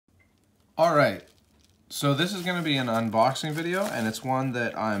All right, so this is gonna be an unboxing video, and it's one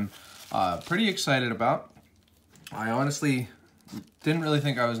that I'm pretty excited about. I honestly didn't really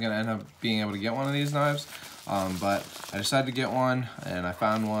think I was gonna end up being able to get one of these knives, but I decided to get one, and I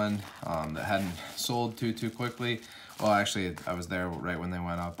found one that hadn't sold too quickly. Well, actually, I was there right when they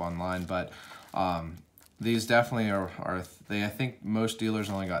went up online, but these definitely are I think most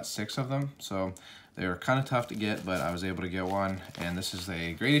dealers only got 6 of them, so they were kind of tough to get, but I was able to get one, and this is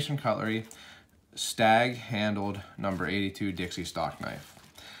a Gradation Cutlery Stag handled number 82 Dixie stock knife.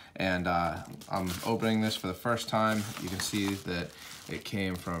 And I'm opening this for the first time. You can see that it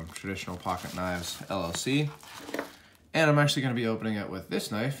came from Traditional Pocket Knives LLC. And I'm actually going to be opening it with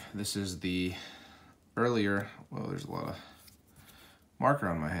this knife. This is the earlier, well, there's a lot of marker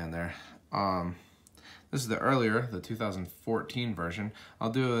on my hand there. This is the earlier, the 2014 version. I'll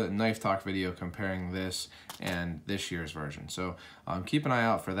do a knife talk video comparing this and this year's version. So keep an eye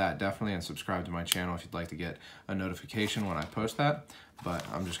out for that, definitely, and subscribe to my channel if you'd like to get a notification when I post that. But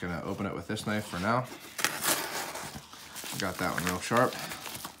I'm just gonna open it with this knife for now. Got that one real sharp.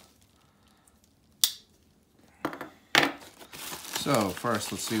 So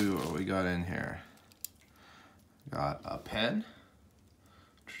first, let's see what we got in here. Got a pen.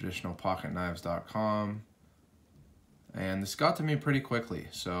 TraditionalPocketKnives.com, and this got to me pretty quickly,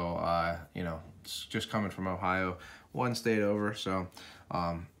 so you know, it's just coming from Ohio, one state over, so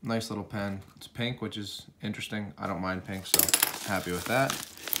nice little pen. It's pink, which is interesting. I don't mind pink, so happy with that.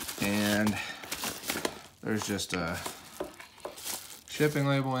 And there's just a shipping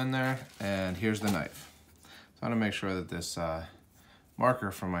label in there, and here's the knife. So I want to make sure that this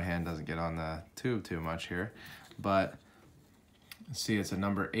marker from my hand doesn't get on the tube too much here, but see, it's a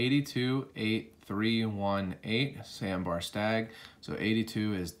number 828318 Sambar Stag. So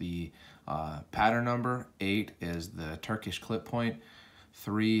 82 is the pattern number, 8 is the Turkish clip point,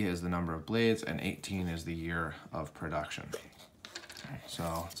 3 is the number of blades, and 18 is the year of production.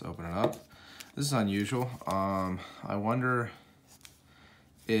 So let's open it up. This is unusual. I wonder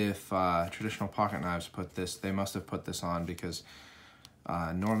if Traditional Pocket Knives put this, they must have put this on, because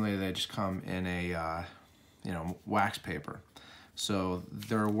normally they just come in a you know, wax paper. So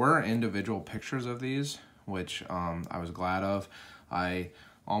there were individual pictures of these, which I was glad of. I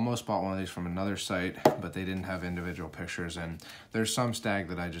almost bought one of these from another site, but they didn't have individual pictures, and there's some Stag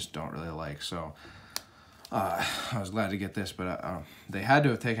that I just don't really like. So I was glad to get this, but they had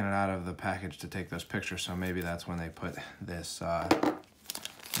to have taken it out of the package to take those pictures, so maybe that's when they put this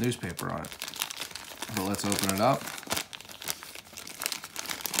newspaper on it. But let's open it up.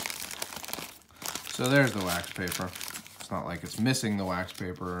 So there's the wax paper. Not like it's missing the wax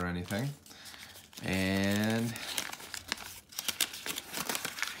paper or anything. And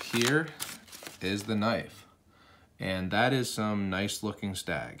here is the knife, and that is some nice looking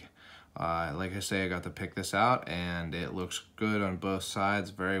Stag. Like I say, I got to pick this out, and it looks good on both sides,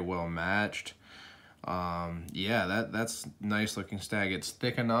 very well matched. Yeah, that's nice looking Stag. It's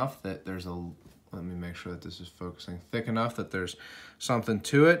thick enough that there's a, let me make sure that this is focusing, thick enough that there's something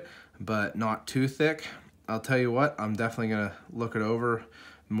to it, but not too thick. I'll tell you what, I'm definitely gonna look it over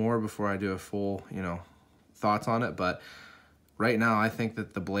more before I do a full, you know, thoughts on it. But right now, I think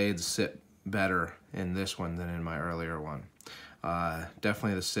that the blades sit better in this one than in my earlier one.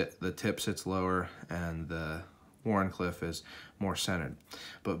 Definitely the tip sits lower, and the Wharncliffe is more centered.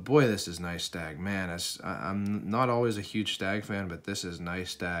 But boy, this is nice Stag, man. I'm not always a huge Stag fan, but this is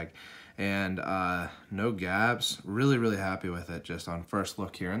nice Stag. And no gaps. Really happy with it just on first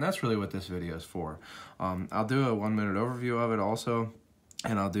look here, and that's really what this video is for. I'll do a 1-minute overview of it also,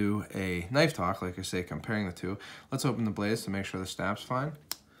 and I'll do a knife talk, like I say, comparing the two. Let's open the blades to make sure the snap's fine.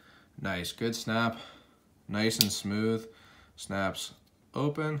 Nice, good snap, nice and smooth. Snaps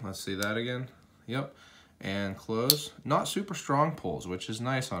open, let's see that again. Yep, and close. Not super strong pulls, which is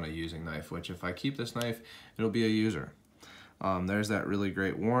nice on a using knife, which if I keep this knife, it'll be a user. There's that really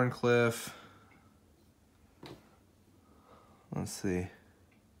great Wharncliffe. Let's see.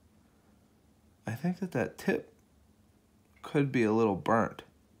 I think that tip could be a little burnt.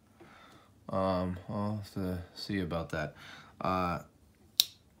 I'll have to see about that.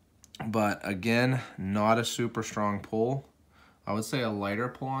 But again, not a super strong pull. I would say a lighter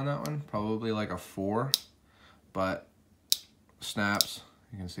pull on that one, probably like a 4, but snaps.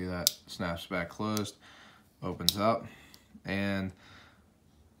 You can see that snaps back closed, opens up. And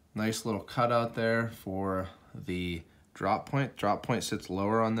nice little cutout there for the drop point. Drop point sits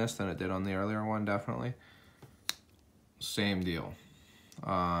lower on this than it did on the earlier one, definitely. Same deal.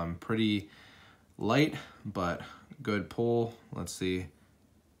 Pretty light, but good pull. Let's see.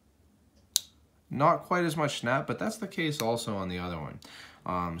 Not quite as much snap, but that's the case also on the other one.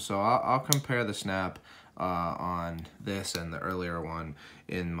 So I'll compare the snap on this and the earlier one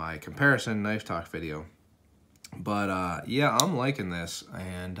in my comparison knife talk video. But yeah, I'm liking this,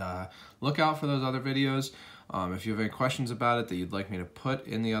 and look out for those other videos. If you have any questions about it that you'd like me to put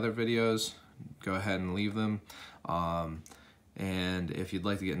in the other videos, go ahead and leave them. And if you'd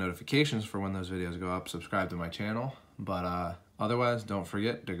like to get notifications for when those videos go up, subscribe to my channel. But otherwise, don't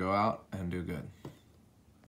forget to go out and do good.